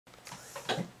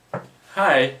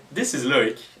Hi, this is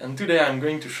Loic, and today I'm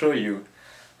going to show you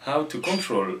how to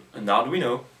control an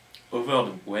Arduino over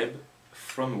the web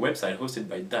from a website hosted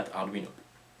by that Arduino.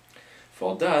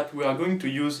 For that, we are going to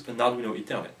use an Arduino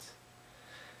Ethernet.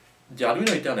 The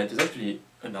Arduino Ethernet is actually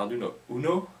an Arduino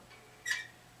Uno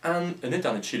and an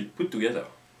Ethernet shield put together.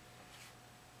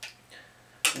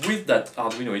 With that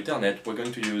Arduino Ethernet, we're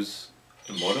going to use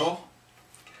a motor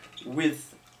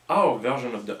with our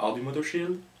version of the Ardumoto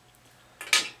shield,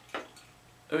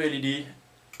 a LED,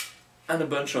 and a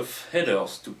bunch of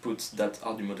headers to put that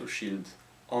Ardumoto shield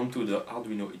onto the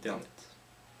Arduino Ethernet.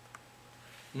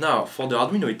 Now, for the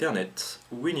Arduino Ethernet,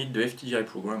 we need the FTDI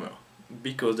programmer,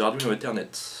 because the Arduino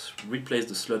Ethernet replaces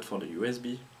the slot for the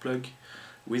USB plug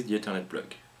with the Ethernet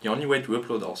plug. The only way to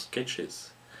upload our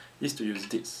sketches is to use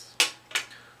this.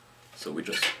 So we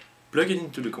just plug it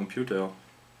into the computer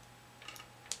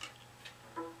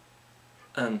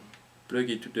and plug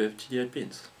it to the FTDI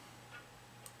pins.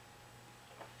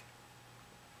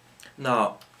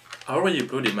 Now, I already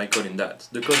uploaded my code in that.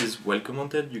 The code is well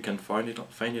commented, you can find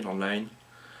it online.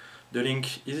 The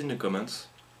link is in the comments.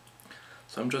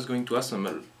 So I'm just going to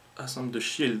assemble the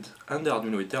shield and the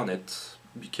Arduino Ethernet.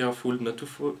 Be careful not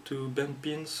to bend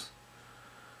pins.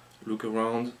 Look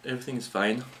around, everything is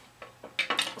fine.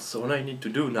 So what I need to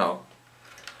do now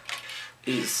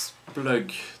is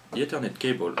plug the Ethernet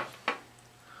cable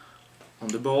on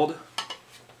the board,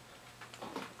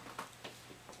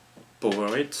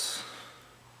 power it,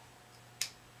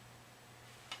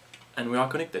 and we are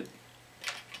connected.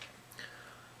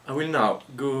 I will now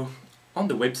go on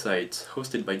the website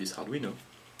hosted by this Arduino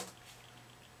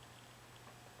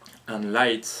and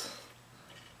light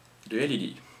the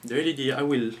LED. The LED, I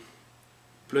will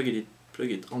plug it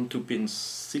onto pins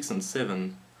 6 and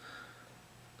 7,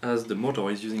 as the motor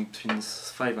is using pins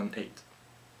 5 and 8.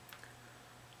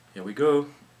 Here we go.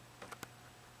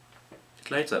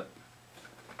 It lights up.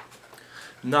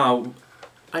 Now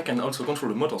I can also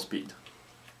control the motor speed.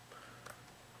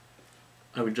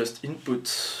 I will just input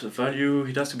a value.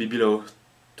 It has to be below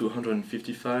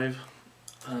 255,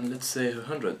 and let's say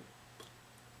 100.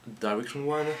 Direction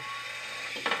 1.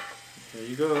 There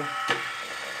you go.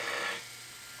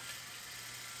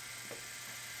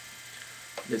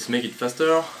 Let's make it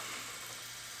faster.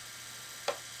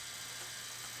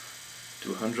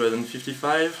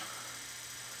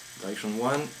 255. Direction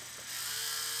 1.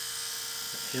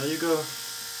 Here you go.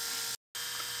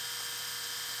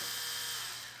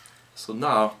 So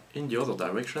now, in the other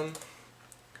direction,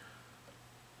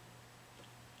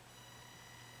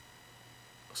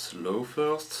 slow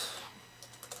first,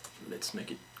 let's make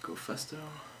it go faster,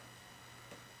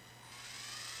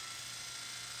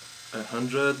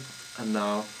 100, and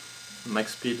now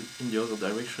max speed in the other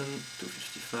direction,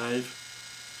 255,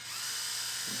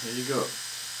 and here you go.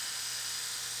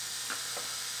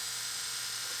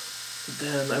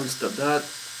 Then I will stop that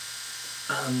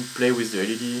and play with the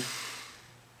LED.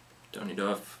 Turn it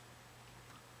off,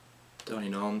 turn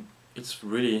it on. It's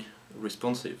really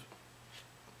responsive.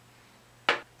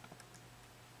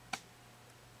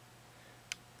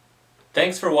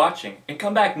 Thanks for watching, and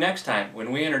come back next time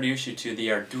when we introduce you to the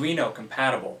Arduino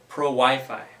compatible Pro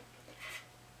Wi-Fi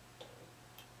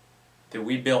that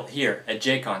we built here at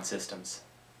JCon Systems.